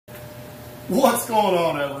What's going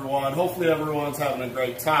on, everyone? Hopefully everyone's having a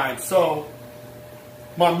great time. So,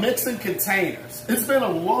 my mixing containers. It's been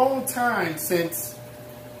a long time since,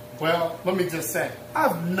 well, let me just say,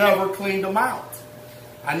 I've never cleaned them out.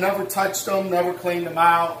 I never touched them, never cleaned them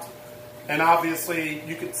out. And obviously,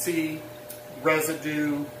 you can see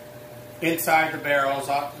residue inside the barrels,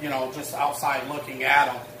 you know, just outside looking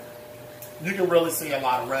at them. You can really see a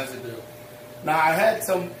lot of residue. Now, I had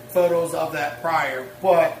some photos of that prior,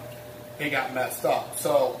 but it got messed up.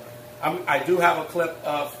 So I do have a clip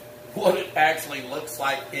of what it actually looks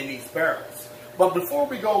like in these barrels. But before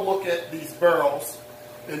we go look at these barrels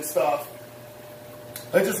and stuff,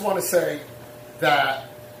 I just want to say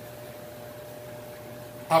that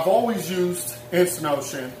I've always used Instant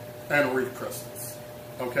Ocean and reef crystals.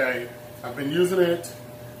 Okay? I've been using it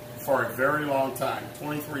for a very long time,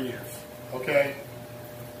 23 years. Okay?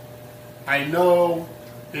 I know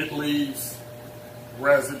it leaves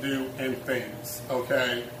residue in things,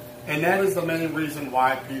 okay? And that is the main reason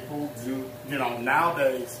why people do, you know,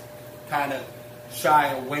 nowadays kind of shy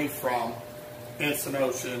away from Instant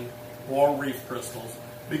Ocean or reef crystals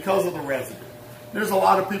because of the residue. There's a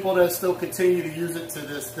lot of people that still continue to use it to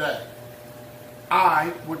this day.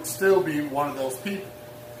 I would still be one of those people.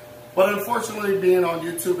 But unfortunately, being on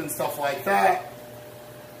YouTube and stuff like that,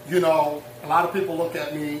 you know, a lot of people look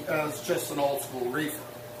at me as just an old school reefer,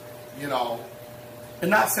 you know. And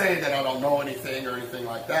not saying that I don't know anything or anything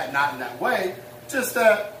like that, not in that way, just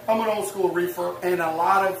that I'm an old school reefer, and a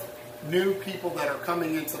lot of new people that are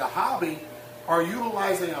coming into the hobby are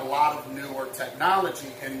utilizing a lot of newer technology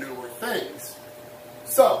and newer things.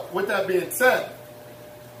 So, with that being said,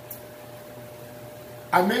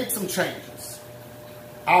 I made some changes,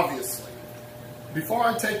 obviously. Before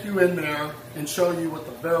I take you in there and show you what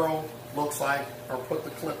the barrel looks like, or put the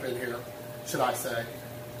clip in here, should I say,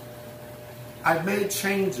 I've made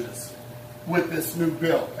changes with this new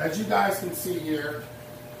build. As you guys can see here,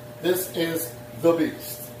 this is the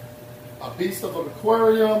beast. A beast of an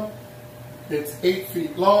aquarium. It's 8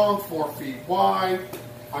 feet long, 4 feet wide.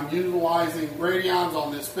 I'm utilizing radions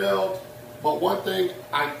on this build. But one thing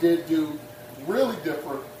I did do really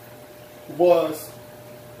different was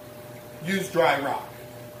use dry rock.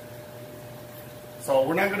 So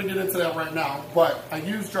we're not going to get into that right now, but I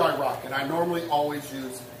use dry rock, and I normally always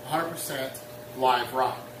use 100% live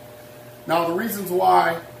rock. Now, the reasons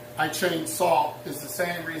why I changed salt is the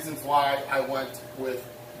same reasons why I went with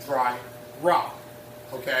dry rock,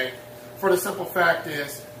 okay? For the simple fact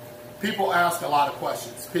is, people ask a lot of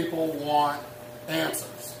questions. People want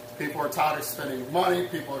answers. People are tired of spending money.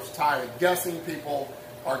 People are tired of guessing. People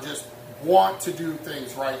are just want to do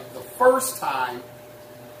things right the first time,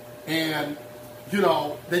 and, you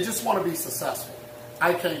know, they just want to be successful.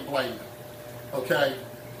 I can't blame them, okay?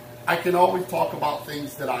 I can always talk about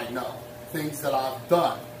things that I know, things that I've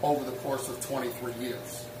done over the course of 23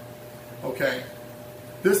 years. Okay?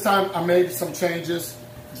 This time I made some changes.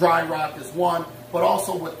 Dry rock is one, but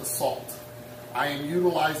also with the salt. I am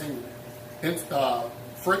utilizing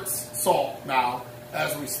Fritz salt now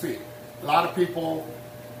as we speak. A lot of people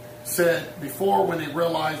said before, when they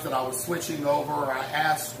realized that I was switching over, I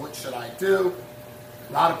asked what should I do.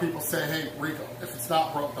 A lot of people say, hey, Rico, if it's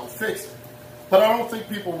not broke, don't fix it. But I don't think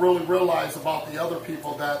people really realize about the other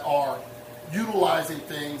people that are utilizing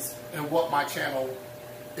things, and what my channel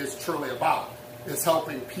is truly about, is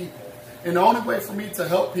helping people. And the only way for me to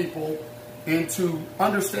help people and to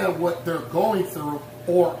understand what they're going through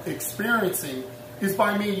or experiencing is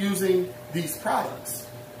by me using these products.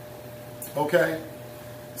 Okay?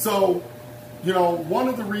 So, you know, one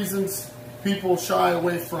of the reasons people shy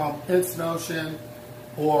away from Instant Ocean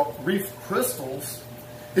or reef crystals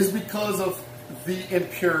is because of the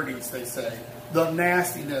impurities, they say, the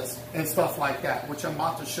nastiness and stuff like that, which I'm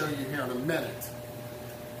about to show you here in a minute.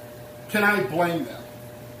 Can I blame them?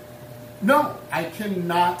 No, I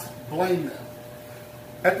cannot blame them.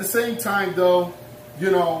 At the same time, though, you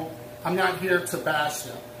know, I'm not here to bash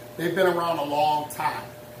them. They've been around a long time,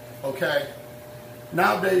 okay?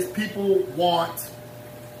 Nowadays, people want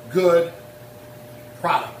good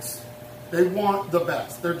products. They want the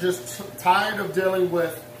best. They're just tired of dealing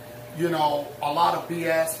with, you know, a lot of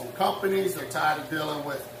BS from companies. They're tired of dealing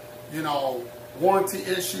with, you know, warranty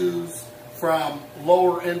issues from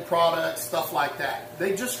lower end products, stuff like that.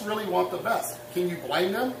 They just really want the best. Can you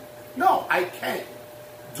blame them? No, I can't.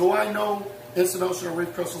 Do I know Instant Ocean and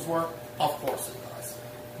reef crystals work? Of course it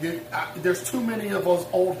does. There's too many of those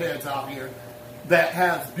old heads out here that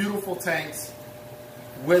have beautiful tanks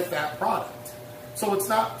with that product. So it's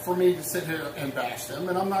not for me to sit here and bash them,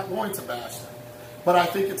 and I'm not going to bash them. but I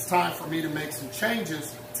think it's time for me to make some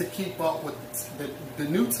changes to keep up with the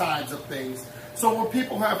new times of things. So when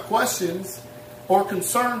people have questions or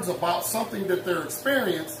concerns about something that they're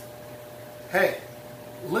experiencing, hey,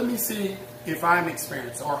 let me see if I'm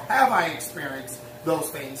experienced or have I experienced those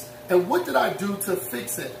things, and what did I do to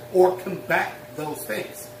fix it or combat those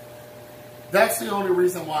things? That's the only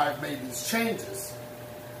reason why I've made these changes.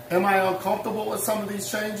 Am I uncomfortable with some of these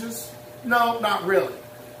changes? No, not really.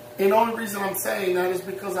 And the only reason I'm saying that is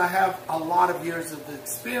because I have a lot of years of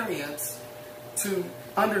experience to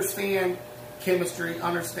understand chemistry,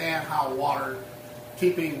 understand how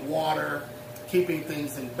keeping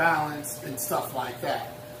things in balance and stuff like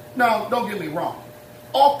that. Now, don't get me wrong.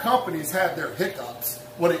 All companies have their hiccups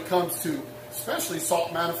when it comes to, especially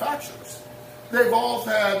salt manufacturers. They've all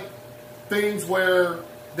had things where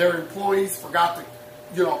their employees forgot to,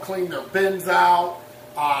 clean their bins out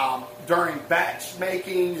during batch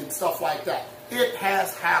making and stuff like that. It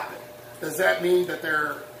has happened. Does that mean that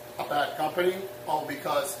they're a bad company? Oh,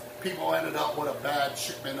 because people ended up with a bad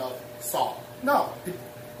shipment of salt. No.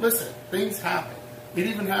 Listen, things happen. It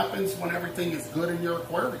even happens when everything is good in your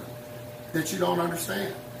aquarium that you don't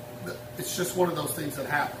understand. It's just one of those things that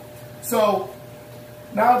happen. So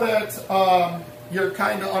now that you're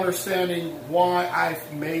kind of understanding why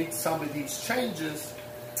I've made some of these changes,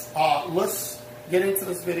 let's get into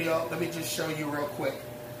this video. Let me just show you real quick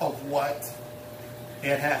of what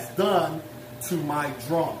it has done to my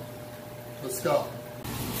drum. Let's go.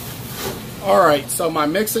 All right, so my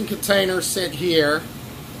mixing containers sit here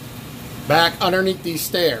back underneath these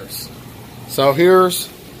stairs. So here's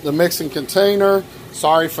the mixing container.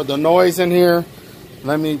 Sorry for the noise in here.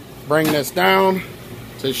 Let me bring this down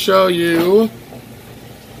to show you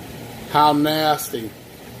how nasty.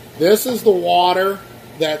 This is the water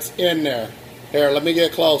that's in there. Here, let me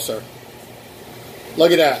get closer.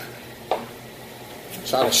 Look at that.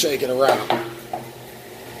 Try to shake it around.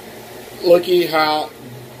 Looky how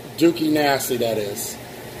dookie nasty that is.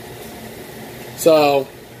 So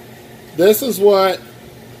this is what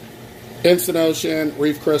instant ocean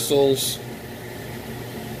reef crystals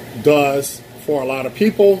does for a lot of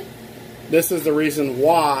people. This is the reason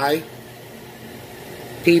why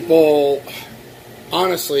people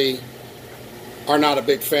honestly are not a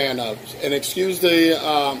big fan of. And excuse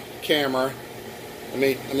the camera. Let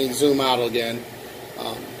me zoom out again.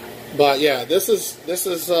 But yeah, this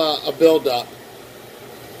is a buildup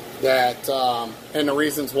that and the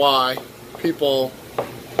reasons why people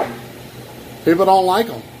don't like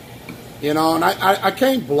them. And I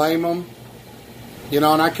can't blame them. And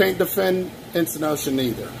I can't defend instant ocean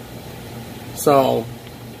either. So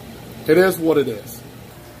it is what it is.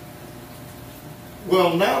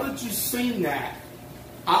 Well, now that you've seen that,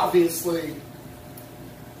 obviously,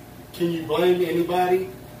 can you blame anybody?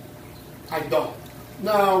 I don't.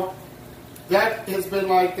 No, that has been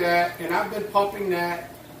like that, and I've been pumping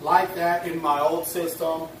that like that in my old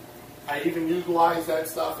system. I even utilize that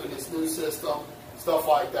stuff in this new system, stuff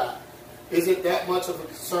like that. Is it that much of a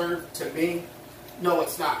concern to me? No,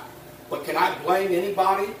 it's not. But can I blame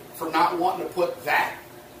anybody for not wanting to put that,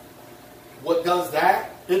 what does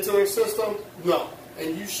that, into their system? No,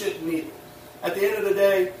 and you shouldn't either. At the end of the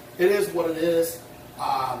day, it is what it is.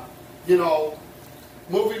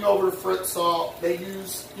 Moving over to Fritz salt, they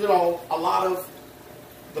use, a lot of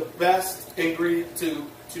the best ingredient to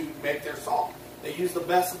make their salt. They use the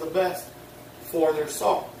best of the best for their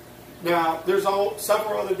salt. Now, there's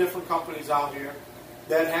several other different companies out here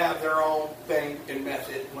that have their own thing and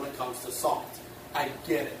method when it comes to salt. I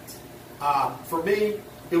get it. For me,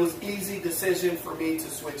 it was an easy decision for me to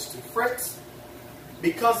switch to Fritz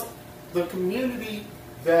because the community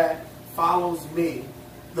that follows me,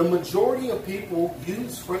 the majority of people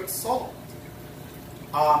use Fritz salt.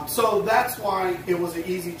 So that's why it was an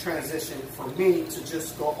easy transition for me to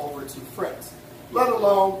just go over to Fritz. Let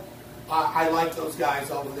alone, I like those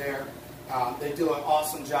guys over there. They do an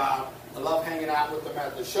awesome job. I love hanging out with them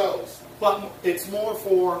at the shows. But it's more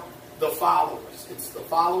for the followers. It's the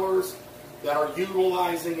followers that are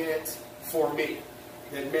utilizing it for me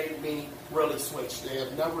that made me really switch. They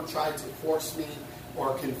have never tried to force me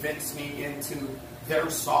or convince me into their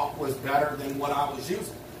salt was better than what I was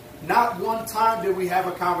using. Not one time did we have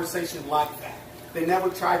a conversation like that. They never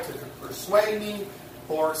tried to persuade me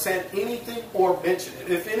or said anything or mention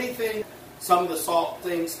it. If anything, some of the salt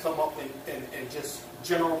things come up in just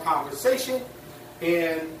general conversation,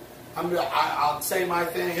 and I'll say my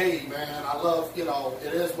thing. Hey, man, I love,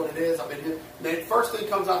 it is what it is. The first thing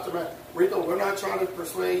comes out to me, Rico, we're not trying to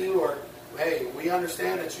persuade you, or hey, we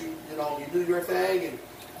understand that you do your thing, and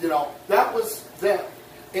that was them,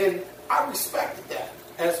 and I respected that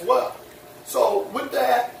as well. So with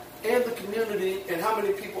that and the community and how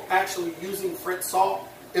many people actually using Fritz salt,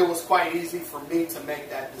 it was quite easy for me to make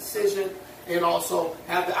that decision and also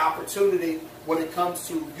have the opportunity when it comes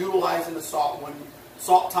to utilizing the salt, when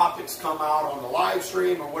salt topics come out on the live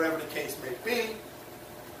stream or whatever the case may be.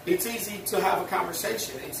 It's easy to have a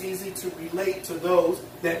conversation. It's easy to relate to those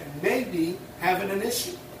that may be having an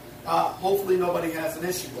issue. Hopefully nobody has an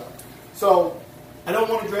issue though. So I don't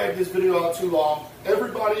want to drag this video out too long.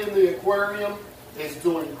 Everybody in the aquarium is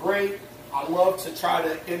doing great. I love to try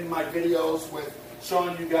to end my videos with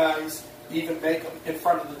showing you guys, even make them in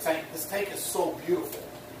front of the tank. This tank is so beautiful.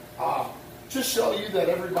 Just show you that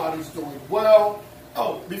everybody's doing well.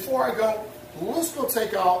 Oh, before I go, let's go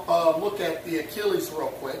take a look at the Achilles real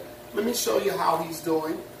quick. Let me show you how he's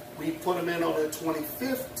doing. We put him in on the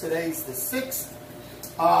 25th. Today's the 6th.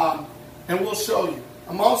 And we'll show you.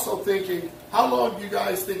 I'm also thinking, how long do you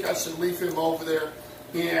guys think I should leave him over there?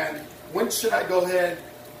 And when should I go ahead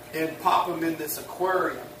and pop him in this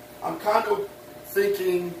aquarium? I'm kind of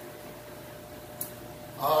thinking,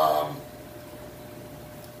 I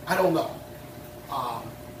don't know.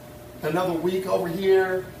 Another week over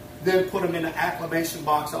here, then put him in an acclimation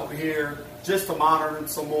box over here just to monitor him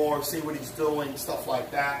some more, see what he's doing, stuff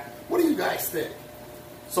like that. What do you guys think?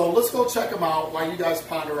 So let's go check him out while you guys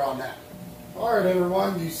ponder on that. All right,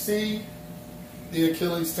 everyone, you see the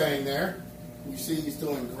Achilles tank there. You see he's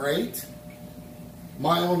doing great.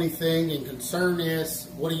 My only thing and concern is,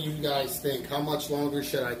 what do you guys think? How much longer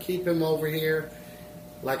should I keep him over here?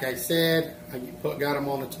 Like I said, I got him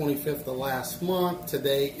on the 25th of last month.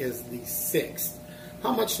 Today is the 6th.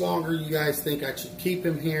 How much longer you guys think I should keep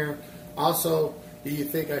him here? Also, do you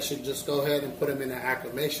think I should just go ahead and put him in an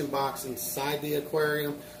acclimation box inside the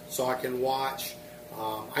aquarium so I can watch?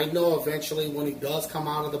 I know eventually when he does come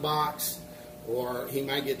out of the box, or he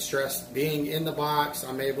might get stressed being in the box,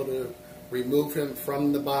 I'm able to remove him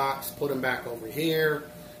from the box, put him back over here.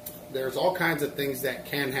 There's all kinds of things that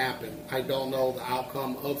can happen. I don't know the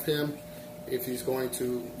outcome of him, if he's going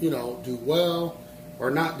to, do well or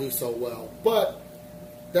not do so well. But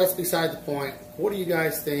that's beside the point. What do you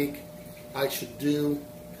guys think I should do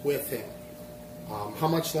with him? How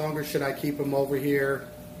much longer should I keep him over here?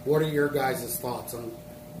 What are your guys' thoughts? I'm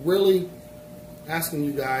really asking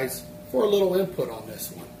you guys for a little input on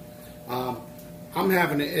this one. I'm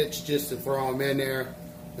having an itch just to throw him in there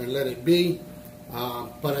and let it be.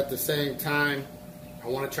 But at the same time, I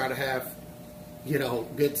want to try to have,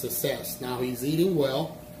 good success. Now he's eating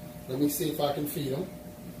well. Let me see if I can feed him.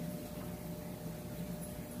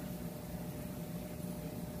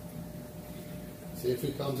 See if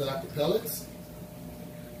he comes out the pellets.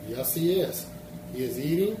 Yes, he is. He is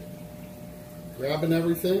eating, grabbing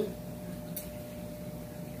everything.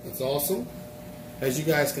 That's awesome. As you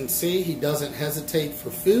guys can see, he doesn't hesitate for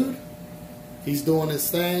food. He's doing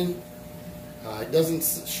his thing. It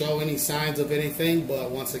doesn't show any signs of anything,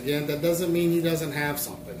 but once again, that doesn't mean he doesn't have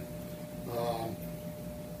something.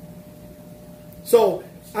 So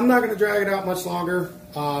I'm not going to drag it out much longer.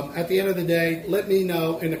 At the end of the day, let me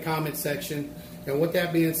know in the comment section. And with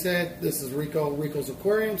that being said, this is Rico, Rico's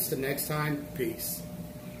Aquariums. Till next time, peace.